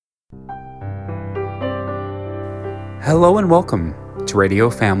Hello and welcome to Radio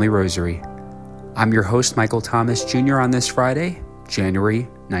Family Rosary. I'm your host, Michael Thomas Jr. on this Friday, January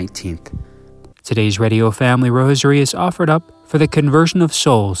 19th. Today's Radio Family Rosary is offered up for the conversion of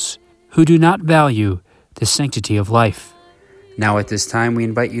souls who do not value the sanctity of life. Now at this time, we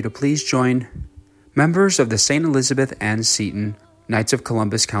invite you to please join members of the St. Elizabeth Ann Seton Knights of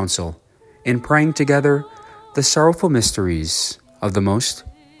Columbus Council in praying together the sorrowful mysteries of the Most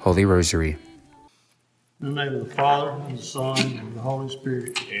Holy Rosary. In the name of the Father, and the Son, and the Holy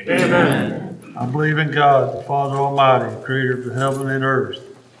Spirit. Amen. I believe in God, the Father Almighty, creator of the heaven and earth,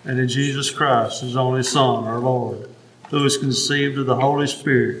 and in Jesus Christ, his only Son, our Lord, who was conceived of the Holy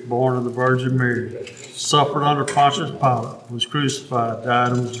Spirit, born of the Virgin Mary, suffered under Pontius Pilate, was crucified,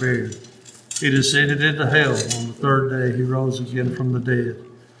 died, and was buried. He descended into hell. On the third day he rose again from the dead.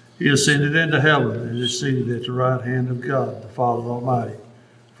 He ascended into heaven and is seated at the right hand of God, the Father Almighty.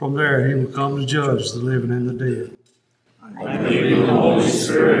 From there he will come to judge the living and the dead. I believe in the Holy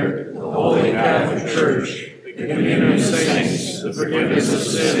Spirit, the Holy Catholic Church, the communion of saints, the forgiveness of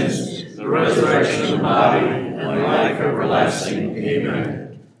sins, the resurrection of the body, and life everlasting.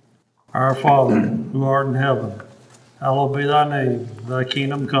 Amen. Our Father, who art in heaven, hallowed be thy name. Thy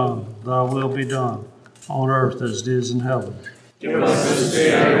kingdom come, thy will be done, on earth as it is in heaven. Give us this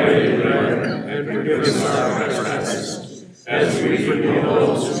day our daily bread, and forgive us our trespasses, as we forgive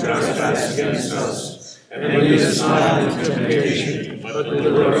those who trespass against us. And lead us not into temptation, but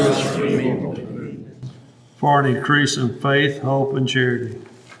deliver us from evil. For an increase in faith, hope, and charity.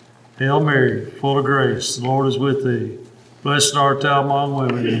 Hail Mary, full of grace, the Lord is with thee. Blessed art thou among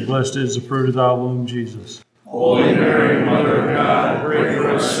women, and blessed is the fruit of thy womb, Jesus. Holy Mary, Mother of God, pray for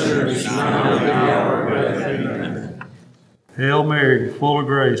us sinners, now and at the hour of our death. Amen. Hail Mary, full of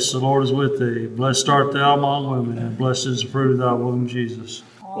grace, the Lord is with thee. Blessed art thou among women, and blessed is the fruit of thy womb, Jesus.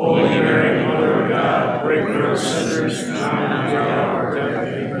 Holy Mary, Mother of God, pray for us sinners, now and at the hour of our death.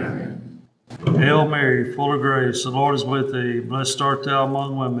 Amen. Hail Mary, full of grace, the Lord is with thee. Blessed art thou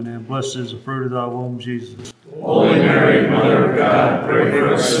among women, and blessed is the fruit of thy womb, Jesus. Holy Mary, Mother of God, pray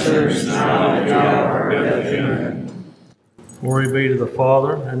for us sinners, now and at the hour of our death. Amen. Glory be to the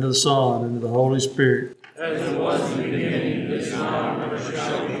Father, and to the Son, and to the Holy Spirit. As it was in the beginning, is now, and ever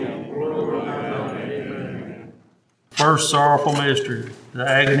shall be, world without end. Amen. First sorrowful mystery, the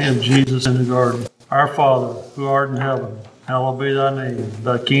agony of Jesus in the garden. Our Father, who art in heaven, hallowed be thy name.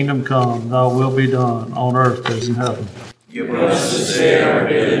 Thy kingdom come, thy will be done, on earth as in heaven. Give us this day our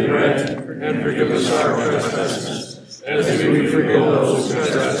daily bread, and forgive us our trespasses, as we forgive those who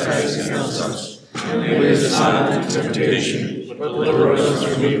trespass against us. And lead us not into temptation, but deliver us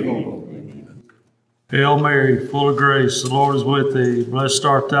from evil. Hail Mary, full of grace, the Lord is with thee. Blessed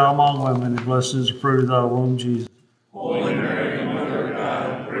art thou among women, and blessed is the fruit of thy womb, Jesus. Holy Mary, Mother of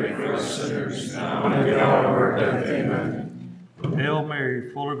God, pray for us sinners, now and at the hour of our death. Amen. Hail Mary,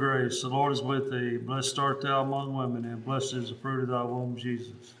 full of grace, the Lord is with thee. Blessed art thou among women, and blessed is the fruit of thy womb,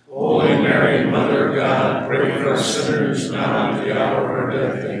 Jesus. Holy Mary, Mother of God, pray for us sinners, now and at the hour of our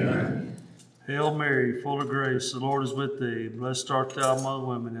death. Amen. Hail Mary, full of grace, the Lord is with thee. Blessed art thou among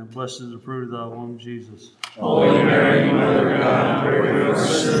women, and blessed is the fruit of thy womb, Jesus. Holy Mary, Mother of God, pray for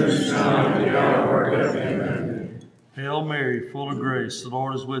us sinners, now and at the hour of our death. Amen. Hail Mary, full of grace, the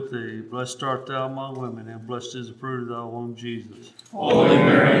Lord is with thee. Blessed art thou among women, and blessed is the fruit of thy womb, Jesus. Holy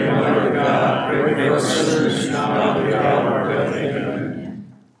Mary, Mother of God, pray for us sinners, now and at the hour of our death.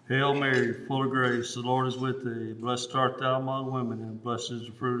 Amen. Hail Mary, full of grace, the Lord is with thee. Blessed art thou among women, and blessed is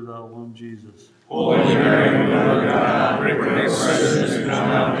the fruit of thy womb, Jesus. Holy Mary, Mother of God, pray for us sinners,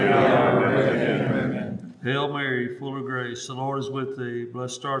 now and at the hour of our death. Amen. Hail Mary, full of grace, the Lord is with thee.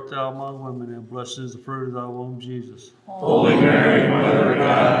 Blessed art thou among women, and blessed is the fruit of thy womb, Jesus. Holy Mary, Mother of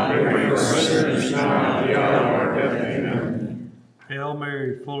God, pray for us sinners, now and at the hour of our death. Amen. Hail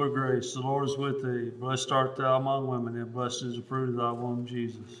Mary, full of grace, the Lord is with thee. Blessed art thou among women, and blessed is the fruit of thy womb,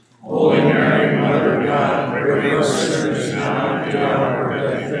 Jesus. Holy Mary, Mother of God, pray for us sinners, now and at the hour of our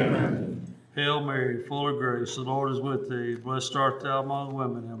death. Amen. Hail Mary, full of grace, the Lord is with thee. Blessed art thou among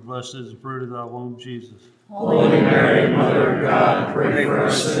women, and blessed is the fruit of thy womb, Jesus. Holy Mary, Mother of God, pray for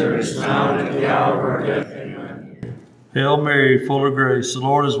us sinners, now and at the hour of our death. Amen. Hail Mary, full of grace, the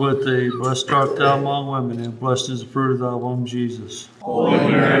Lord is with thee. Blessed art thou among women, and blessed is the fruit of thy womb, Jesus. Holy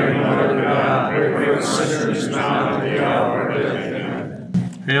Mary, Mother of God, pray for us sinners, now and at the hour of our death.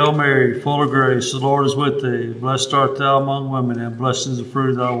 Amen. Hail Mary, full of grace, the Lord is with thee. Blessed art thou among women, and blessed is the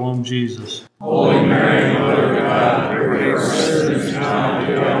fruit of thy womb, Jesus. Holy Mary, Mother of God, pray for us sinners, now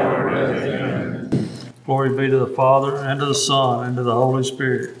and at the hour of our death. Amen. Glory be to the Father, and to the Son, and to the Holy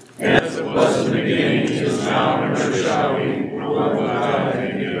Spirit. As it was in the beginning, is now, and ever shall be, world without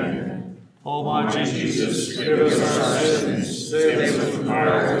end. Amen. O my Jesus, forgive us our sins, save us from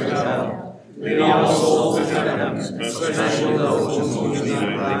fire and hell. Lead all souls to heaven, especially those who need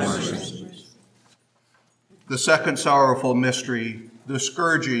thy mercy. The second sorrowful mystery, the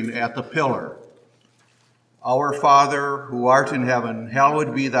scourging at the pillar. Our Father, who art in heaven,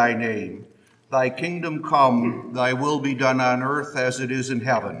 hallowed be thy name. Thy kingdom come, thy will be done on earth as it is in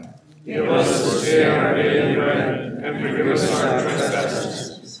heaven. Give us this day our daily bread, and forgive us our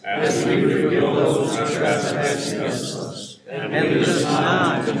trespasses, as we forgive those who trespass against us. And lead us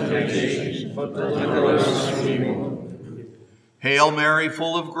not into temptation, but deliver us from evil. Hail Mary,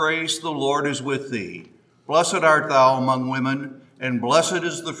 full of grace, the Lord is with thee. Blessed art thou among women, and blessed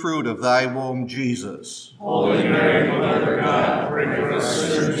is the fruit of thy womb, Jesus. Holy Mary, Mother of God, pray for us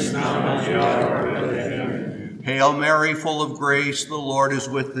sinners now and at the hour of our death. Amen. Hail Mary, full of grace, the Lord is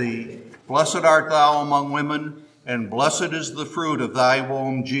with thee. Blessed art thou among women, and blessed is the fruit of thy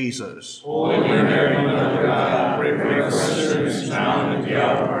womb, Jesus. Holy Mary, Mother of God, pray for us sinners now and at the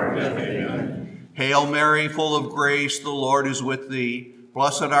hour of our death. Amen. Hail Mary, full of grace, the Lord is with thee.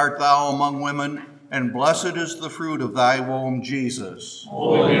 Blessed art thou among women, and blessed is the fruit of thy womb, Jesus.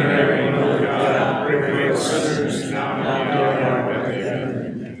 Holy Mary, Mother of God, pray for us sinners now and at the hour of our death.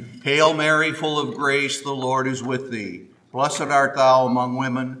 Amen. Hail Mary, full of grace, the Lord is with thee. Blessed art thou among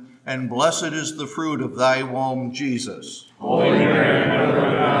women, and blessed is the fruit of thy womb, Jesus. Holy Mary, Mother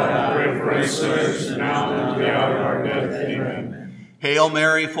of God, pray for us sinners now and at the hour of our death. Amen. Hail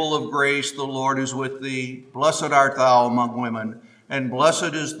Mary, full of grace, the Lord is with thee. Blessed art thou among women, and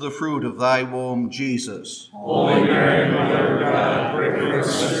blessed is the fruit of thy womb, Jesus. Holy Mary, Mother of God, pray for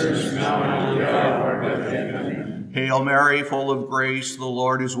us sinners now and at the hour of our death. Amen. Hail Mary, full of grace, the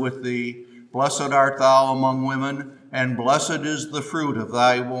Lord is with thee. Blessed art thou among women, and blessed is the fruit of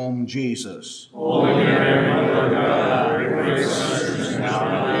thy womb, Jesus. Holy Mary, Mother of God, pray for us sinners now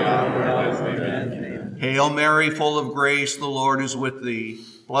and at the hour of our death. Amen. Hail Mary, full of grace, the Lord is with thee.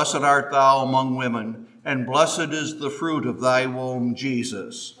 Blessed art thou among women, and blessed is the fruit of thy womb,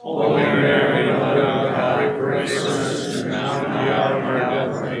 Jesus. Holy Mary, Mother of God, pray for us sinners now and at the hour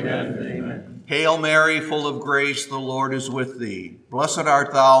of our death. Amen. Hail Mary, full of grace, the Lord is with thee. Blessed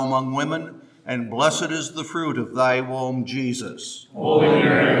art thou among women, and blessed is the fruit of thy womb, Jesus. Holy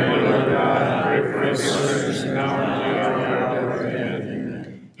Mary, Mother of God, pray for us sinners now and at the hour of our death.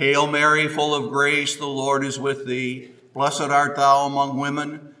 Amen. Hail Mary, full of grace, the Lord is with thee. Blessed art thou among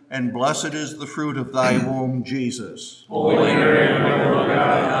women, and blessed is the fruit of thy womb, Jesus. Holy Mary, Mother of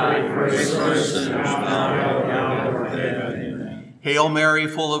God, pray for us sinners now and at the hour of our death. Amen. Hail Mary,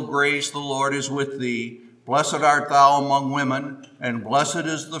 full of grace, the Lord is with thee. Blessed art thou among women, and blessed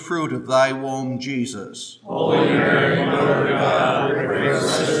is the fruit of thy womb, Jesus. Holy Mary, Mother of God, pray for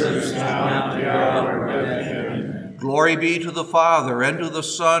us sinners now and at the hour of our death. Amen. Glory be to the Father, and to the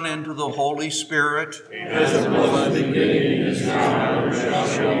Son, and to the Holy Spirit. As it was in the beginning, is now, and ever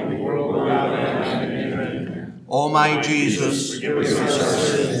shall be, world without end. Amen. O my Jesus, Forgive us our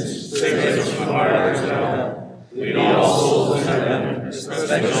sins, save us from fire and hell. Lead all souls to heaven,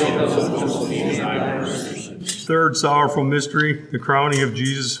 especially those who need thy mercy. Third sorrowful mystery, the crowning of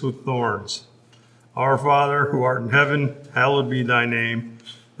Jesus with thorns. Our Father, who art in heaven, hallowed be thy name.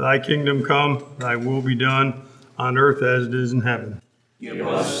 Thy kingdom come, thy will be done, on earth as it is in heaven. Give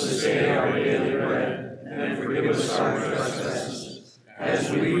us this day our daily bread, and forgive us our trespasses,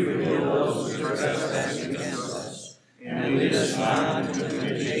 as we forgive those who trespass against us. And lead us not into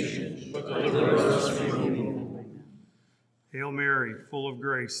temptation, but deliver us from evil. Hail Mary, full of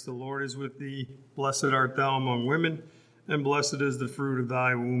grace, the Lord is with thee. Blessed art thou among women, and blessed is the fruit of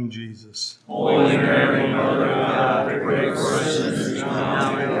thy womb, Jesus. Holy Mary, Mother of God, pray for us sinners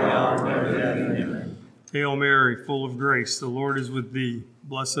now and at the hour of our death. Amen. Hail Mary, full of grace, the Lord is with thee.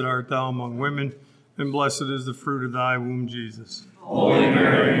 Blessed art thou among women, and blessed is the fruit of thy womb, Jesus. Holy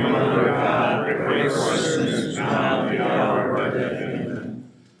Mary, Mother of God, pray for us sinners now and at the hour of our death. Amen.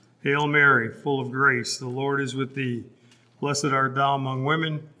 Hail Mary, full of grace, the Lord is with thee. Blessed art thou among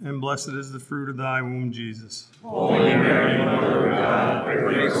women, and blessed is the fruit of thy womb, Jesus. Holy Mary, Mother of God,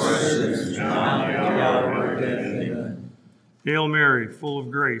 pray for us sinners now and at the hour of our death. Amen. Hail Mary, full of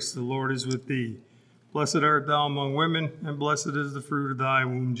grace, the Lord is with thee. Blessed art thou among women, and blessed is the fruit of thy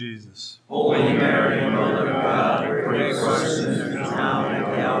womb, Jesus. Holy Mary, Mother of God, pray for us sinners now and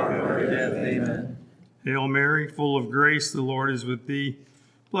at the hour of our death. Amen. Hail Mary, full of grace, the Lord is with thee.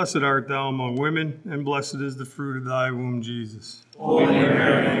 Blessed art thou among women, and blessed is the fruit of thy womb, Jesus. Holy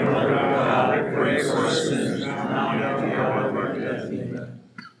Mary, Mother of God, pray for us sinners now and at the hour of our death. Amen.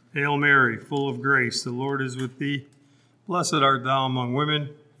 Hail Mary, full of grace, the Lord is with thee. Blessed art thou among women,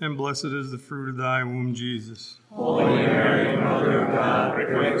 and blessed is the fruit of thy womb, Jesus. Holy Mary, Mother of God,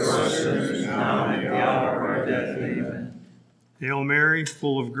 pray for us sinners now and at the hour of our death. Amen. Hail Mary,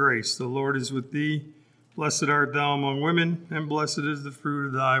 full of grace, the Lord is with thee. Blessed art thou among women, and blessed is the fruit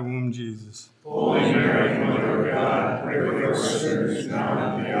of thy womb, Jesus. Holy Mary, Mother of God, pray for us sinners now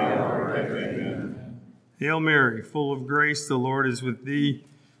and at the hour of our death. Amen. Hail Mary, full of grace, the Lord is with thee.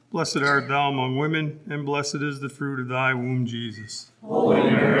 Blessed art thou among women, and blessed is the fruit of thy womb, Jesus. Holy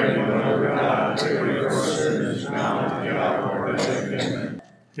Mary, Mother of God, pray for us sinners now and at the hour of our death. Amen.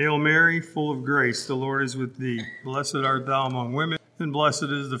 Hail Mary, full of grace, the Lord is with thee. Blessed art thou among women, and blessed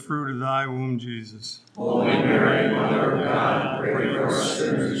is the fruit of thy womb, Jesus. Holy Mary, Mother of God, pray for us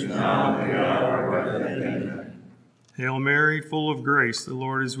sinners now and at the hour of our death. Amen. Hail Mary, full of grace, the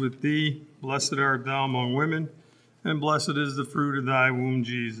Lord is with thee. Blessed art thou among women, and blessed is the fruit of thy womb,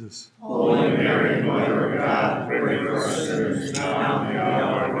 Jesus. Holy Mary, Mother of God, pray for us sinners now and at the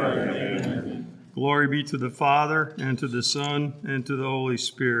hour of our death. Amen. Glory be to the Father, and to the Son, and to the Holy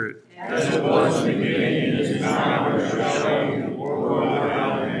Spirit. As it was in the beginning, is now, and shall be, world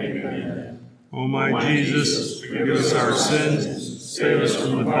without end. Amen. O my Jesus, forgive us our sins, save us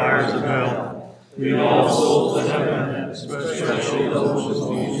from the fires of hell. Lead all souls to heaven, especially those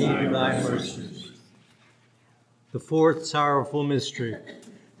who need thy mercy. The fourth sorrowful mystery,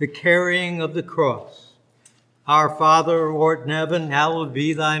 the carrying of the cross. Our Father, who art in heaven, hallowed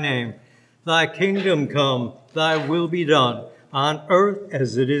be thy name. Thy kingdom come, thy will be done, on earth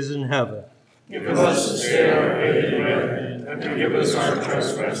as it is in heaven. Give us this day our daily bread, and forgive us our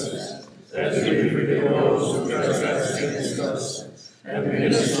trespasses, as we forgive those who trespass against us. And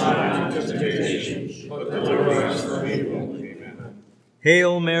lead us not into temptation, but deliver us from evil. Amen.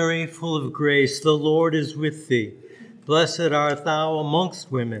 Hail Mary, full of grace, the Lord is with thee. Blessed art thou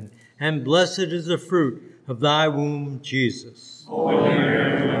amongst women, and blessed is the fruit of thy womb, Jesus. Holy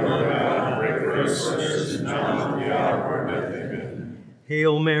Mary, Mother of God, pray for us sinners now and at the hour of our death. Amen.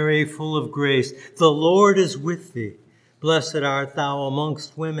 Hail Mary, full of grace, the Lord is with thee. Blessed art thou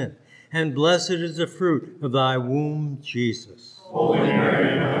amongst women, and blessed is the fruit of thy womb, Jesus. Holy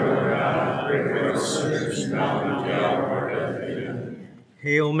Mary, Mother of God, pray for us sinners now and at the hour of our death. Amen.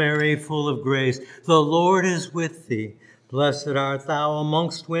 Hail Mary, full of grace, the Lord is with thee. Blessed art thou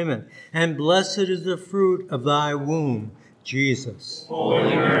amongst women, and blessed is the fruit of thy womb, Jesus.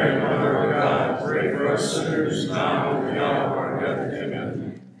 Holy Mary, Mother of God, pray for us sinners now and at the hour of our death.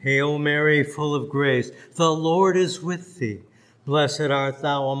 Amen. Hail Mary, full of grace, the Lord is with thee. Blessed art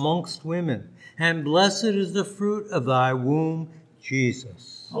thou amongst women, and blessed is the fruit of thy womb,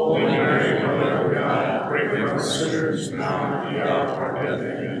 Jesus. Holy Mary, Mother of God, pray for us sinners now and at the hour of our death.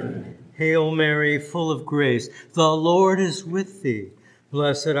 Amen. Hail Mary, full of grace, the Lord is with thee.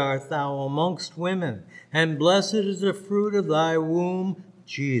 Blessed art thou amongst women, and blessed is the fruit of thy womb,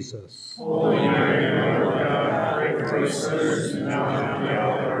 Jesus. Holy Mary, Mother of God, pray for us sinners now and at the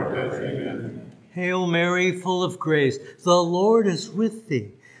hour of our death. Amen. Hail Mary, full of grace, the Lord is with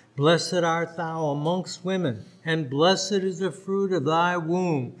thee. Blessed art thou amongst women, and blessed is the fruit of thy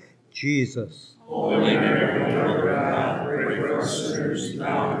womb, Jesus. Holy Mary, Mother of God, pray for us sinners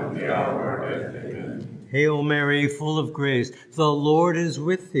now and at the hour of our death. Amen. Hail Mary, full of grace, the Lord is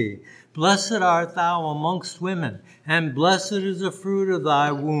with thee. Blessed art thou amongst women, and blessed is the fruit of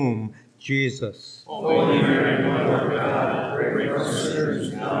thy womb, Jesus. Holy Mary, Mother of God, pray for us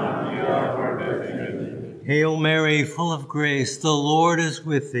sinners now and at the hour of our death. Amen. Hail Mary, full of grace, the Lord is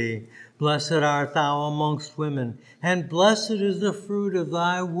with thee. Blessed art thou amongst women, and blessed is the fruit of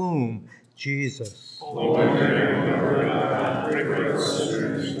thy womb, Jesus. Holy Mary, Mother of God, pray for us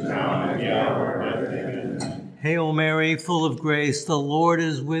sinners now and at the hour of our death. Amen. Hail Mary, full of grace, the Lord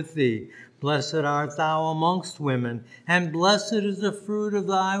is with thee. Blessed art thou amongst women, and blessed is the fruit of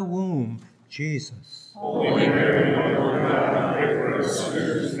thy womb, Jesus. Holy Mary, Mother of God, pray for us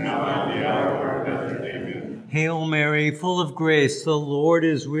sinners now and at the hour of our death. Amen. Hail Mary, full of grace, the Lord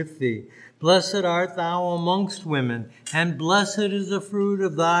is with thee. Blessed art thou amongst women, and blessed is the fruit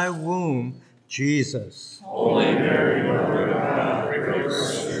of thy womb, Jesus. Holy Mary, Mother of God, pray for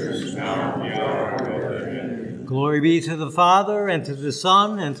us sinners now and at the hour of our death. Amen. Glory be to the Father, and to the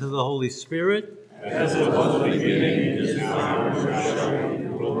Son, and to the Holy Spirit. As it was in the beginning, is now, and shall be,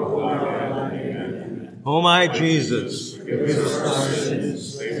 world without end. Amen. O my Jesus, Forgive us our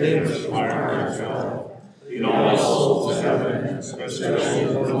sins, save us from fire and hell. Lead all souls to heaven, especially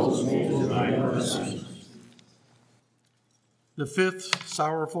those who need thy mercy. The fifth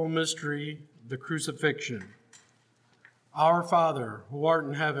sorrowful mystery, the crucifixion. Our Father, who art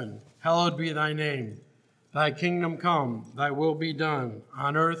in heaven, hallowed be thy name. Thy kingdom come, thy will be done,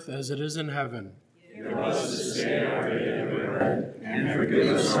 on earth as it is in heaven. Give us this day our daily bread, and forgive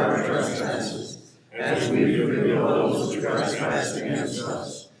us our trespasses, as we forgive those who trespass against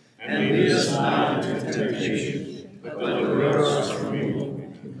us. And lead us not into temptation, but deliver us from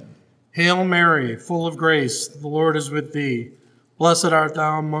evil. Hail Mary, full of grace, the Lord is with thee. Blessed art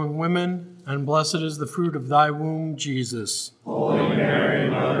thou among women, and blessed is the fruit of thy womb, Jesus. Holy Mary,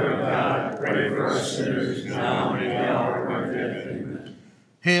 Mother of God, pray for us sinners now and at the hour of our death. Amen.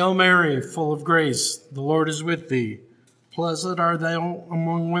 Hail Mary, full of grace, the Lord is with thee. Blessed art thou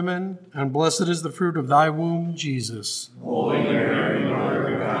among women, and blessed is the fruit of thy womb, Jesus. Holy Mary,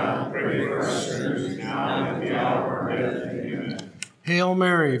 Mother of God, pray for us sinners now and at the hour of our death. Amen. Hail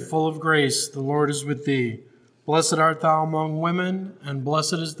Mary, full of grace, the Lord is with thee. Blessed art thou among women, and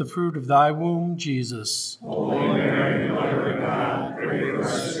blessed is the fruit of thy womb, Jesus. Holy Mary, Mother of God, pray for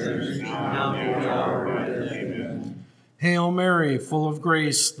us sinners now and at the hour of our death. Amen. Hail Mary, full of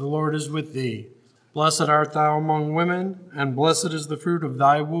grace, the Lord is with thee. Blessed art thou among women, and blessed is the fruit of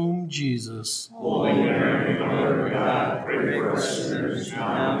thy womb, Jesus. Holy Mary, Mother of God, pray for us sinners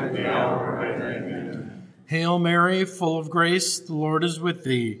now and at the hour of our death. Amen. Hail Mary, full of grace, the Lord is with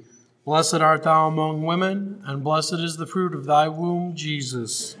thee. Blessed art thou among women, and blessed is the fruit of thy womb,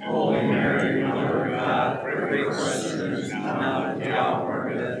 Jesus. Holy Mary, Mother of God, pray for us sinners now and at the hour of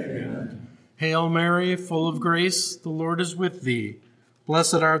our death. Amen. Hail Mary, full of grace, the Lord is with thee.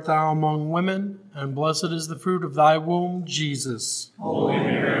 Blessed art thou among women, and blessed is the fruit of thy womb, Jesus. Holy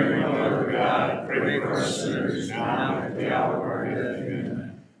Mary, Mother of God, pray for us sinners now and at the hour of our death.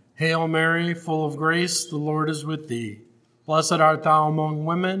 Amen. Hail Mary, full of grace, the Lord is with thee. Blessed art thou among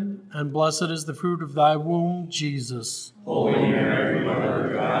women, and blessed is the fruit of thy womb, Jesus. Holy Mary, Mother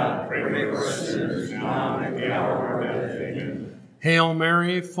of God, pray for us sinners now and at the hour of our death. Amen. Hail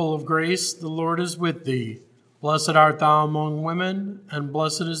Mary, full of grace, the Lord is with thee. Blessed art thou among women, and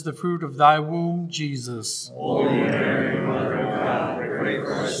blessed is the fruit of thy womb, Jesus. Holy Mary, Mother of God, pray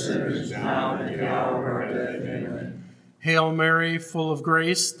for us sinners now and at the hour of our death. Amen. Hail Mary, full of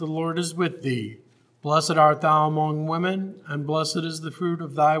grace, the Lord is with thee. Blessed art thou among women, and blessed is the fruit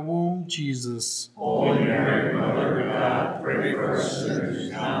of thy womb, Jesus. Holy Mary, Mother of God, pray for us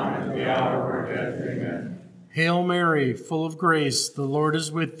sinners now and at the hour of our death. Amen. Hail Mary, full of grace, the Lord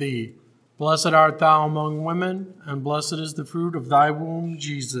is with thee. Blessed art thou among women, and blessed is the fruit of thy womb,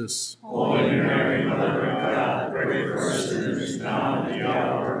 Jesus. Holy Mary, Mother of God, pray for us sinners now and at the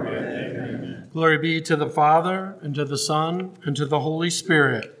hour of our death. Amen. Glory be to the Father, and to the Son, and to the Holy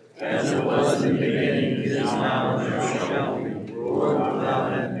Spirit. As it was in the beginning, is now, and ever shall be, world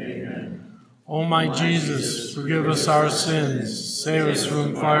without end. Amen. O my Jesus, forgive us our sins, save us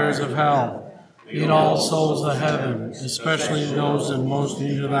from fires of hell. Lead all souls to heaven, especially those in most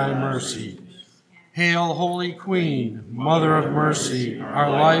need of thy mercy. Hail, Holy Queen, Mother of mercy,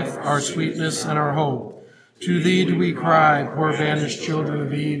 our life, our sweetness, and our hope. To thee do we cry, poor banished children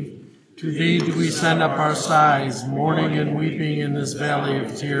of Eve. To thee do we send up our sighs, mourning and weeping in this valley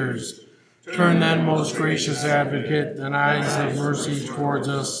of tears. Turn then, most gracious advocate, thine eyes of mercy towards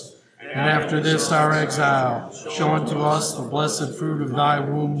us, and after this our exile, show unto us the blessed fruit of thy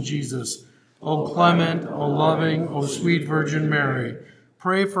womb, Jesus. O clement, O loving, O sweet Virgin Mary,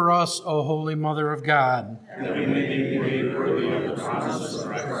 pray for us, O Holy Mother of God. That we may be made worthy of the promise of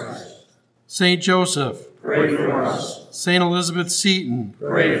Christ. Saint Joseph, Pray for us. Saint Elizabeth Seton,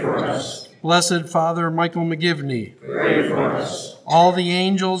 Pray for us. Blessed Father Michael McGivney, Pray for us. all the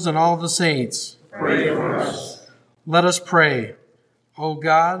angels and all the saints, Pray for us. let us pray. O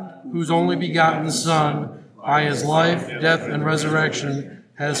God, whose only begotten Son, by his life, death, and resurrection,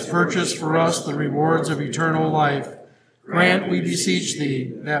 has purchased for us the rewards of eternal life, grant, we beseech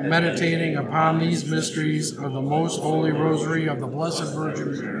thee, that meditating upon these mysteries of the most holy rosary of the Blessed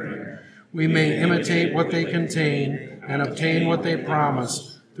Virgin Mary, we may imitate what they contain and obtain what they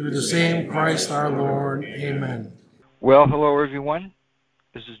promise, through the same Christ our Lord. Amen. Well, hello everyone.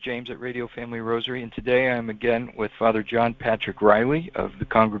 This is James at Radio Family Rosary, and today I'm again with Father John Patrick Riley of the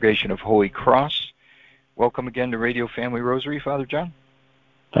Congregation of Holy Cross. Welcome again to Radio Family Rosary, Father John.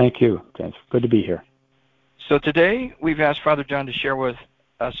 Thank you, James. Good to be here. So today we've asked Father John to share with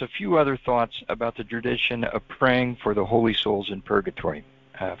us a few other thoughts about the tradition of praying for the holy souls in purgatory.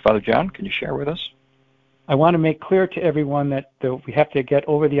 Father John, can you share with us? I want to make clear to everyone that we have to get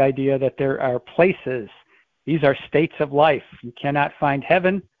over the idea that there are places. These are states of life. You cannot find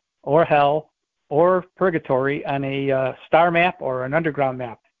heaven or hell or purgatory on a star map or an underground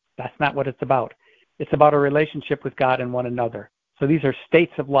map. That's not what it's about. It's about a relationship with God and one another. So these are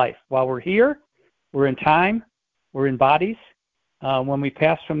states of life. While we're here, we're in time, we're in bodies. When we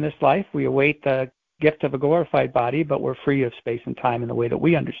pass from this life, we await the gift of a glorified body, but we're free of space and time in the way that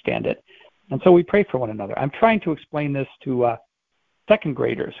we understand it. And so we pray for one another. I'm trying to explain this to second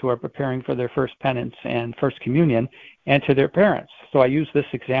graders who are preparing for their first penance and first communion, and to their parents. So I use this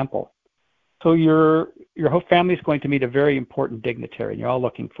example. So your whole family is going to meet a very important dignitary, and you're all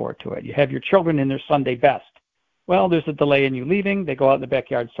looking forward to it. You have your children in their Sunday best. Well, there's a delay in you leaving. They go out in the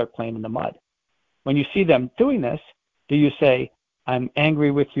backyard and start playing in the mud. When you see them doing this, do you say, I'm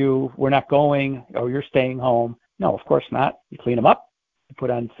angry with you, we're not going, or you're staying home? No, of course not. You clean them up, you put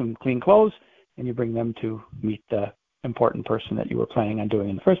on some clean clothes, and you bring them to meet the important person that you were planning on doing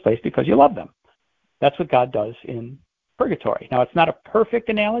in the first place because you love them. That's what God does in purgatory. Now, it's not a perfect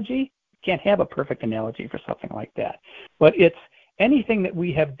analogy. You can't have a perfect analogy for something like that. But it's anything that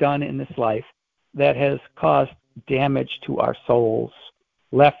we have done in this life that has caused damage to our souls,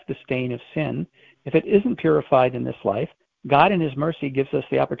 left the stain of sin. If it isn't purified in this life, God in his mercy gives us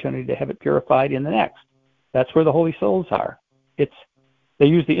the opportunity to have it purified in the next. That's where the holy souls are. They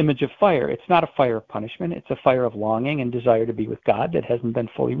use the image of fire. It's not a fire of punishment. It's a fire of longing and desire to be with God that hasn't been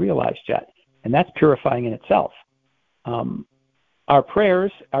fully realized yet. And that's purifying in itself. Our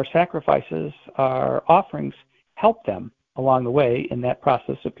prayers, our sacrifices, our offerings help them along the way in that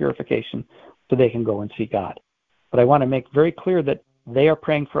process of purification so they can go and see God. But I want to make very clear that they are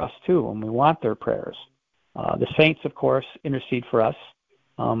praying for us too, and we want their prayers. The saints, of course, intercede for us.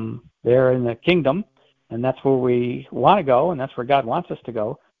 They're in the kingdom, and that's where we want to go, and that's where God wants us to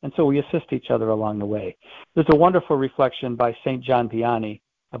go, and so we assist each other along the way. There's a wonderful reflection by St. John Vianney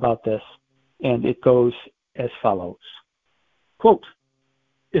about this, and it goes as follows. Quote,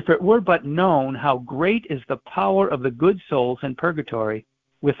 if it were but known how great is the power of the good souls in purgatory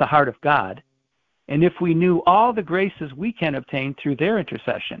with the heart of God, and if we knew all the graces we can obtain through their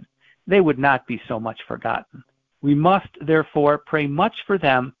intercession, they would not be so much forgotten. We must, therefore, pray much for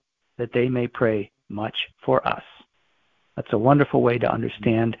them that they may pray much for us. That's a wonderful way to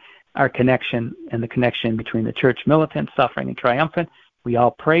understand our connection and the connection between the church militant, suffering, and triumphant. We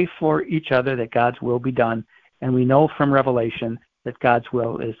all pray for each other that God's will be done, and we know from Revelation that God's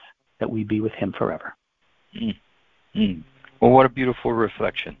will is that we be with him forever. Well, what a beautiful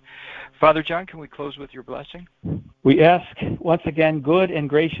reflection. Father John, can we close with your blessing? We ask, once again, good and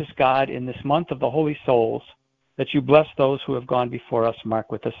gracious God, in this month of the Holy Souls, that you bless those who have gone before us,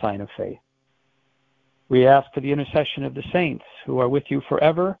 marked with the sign of faith. We ask for the intercession of the saints who are with you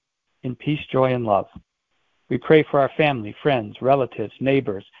forever in peace, joy, and love. We pray for our family, friends, relatives,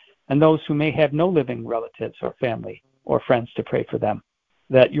 neighbors, and those who may have no living relatives or family or friends to pray for them,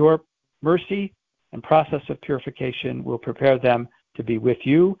 that your mercy and process of purification will prepare them to be with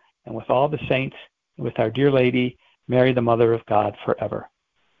you and with all the saints, and with our dear Lady, Mary, the Mother of God, forever.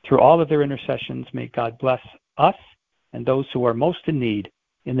 Through all of their intercessions, may God bless us and those who are most in need,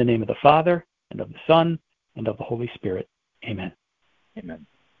 in the name of the Father, and of the Son, and of the Holy Spirit. Amen. Amen.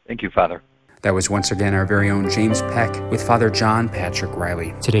 Thank you, Father. That was once again our very own James Peck with Father John Patrick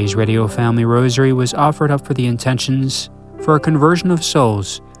Riley. Today's Radio Family Rosary was offered up for the intentions for a conversion of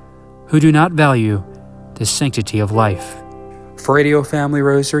souls who do not value the sanctity of life. For Radio Family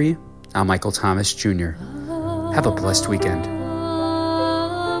Rosary, I'm Michael Thomas Jr. Have a blessed weekend.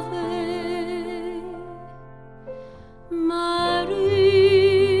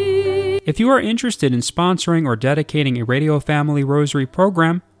 If you are interested in sponsoring or dedicating a Radio Family Rosary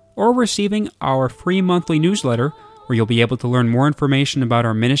program, or receiving our free monthly newsletter, where you'll be able to learn more information about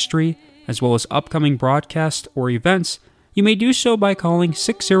our ministry, as well as upcoming broadcasts or events, you may do so by calling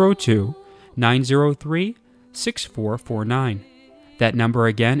 602-903-6449. That number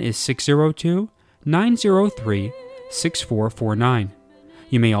again is 602-903-6449.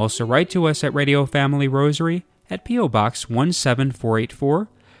 You may also write to us at Radio Family Rosary at P.O. Box 17484,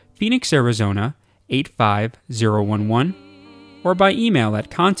 Phoenix, Arizona 85011, or by email at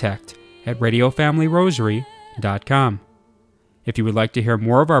contact@radiofamilyrosary.com. If you would like to hear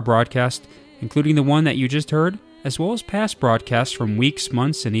more of our broadcast, including the one that you just heard, as well as past broadcasts from weeks,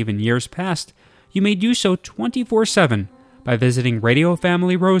 months, and even years past, you may do so 24/7 by visiting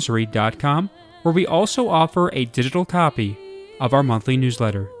radiofamilyrosary.com, where we also offer a digital copy of our monthly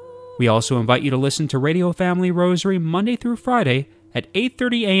newsletter. We also invite you to listen to Radio Family Rosary Monday through Friday at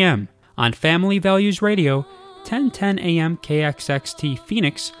 8:30 a.m. on Family Values Radio, 1010 a.m. KXXT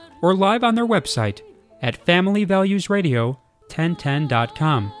Phoenix, or live on their website at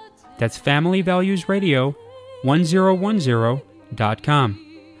familyvaluesradio1010.com. That's familyvaluesradio1010.com.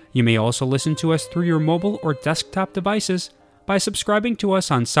 You may also listen to us through your mobile or desktop devices by subscribing to us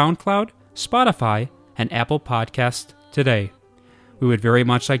on SoundCloud, Spotify, and Apple Podcasts today. We would very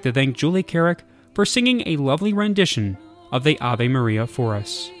much like to thank Julie Carrick for singing a lovely rendition of the Ave Maria for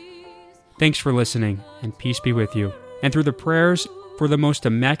us. Thanks for listening, and peace be with you. And through the prayers for the most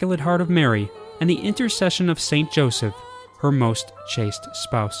Immaculate Heart of Mary and the intercession of Saint Joseph, her most chaste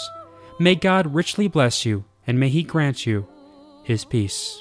spouse. May God richly bless you, and may he grant you his peace.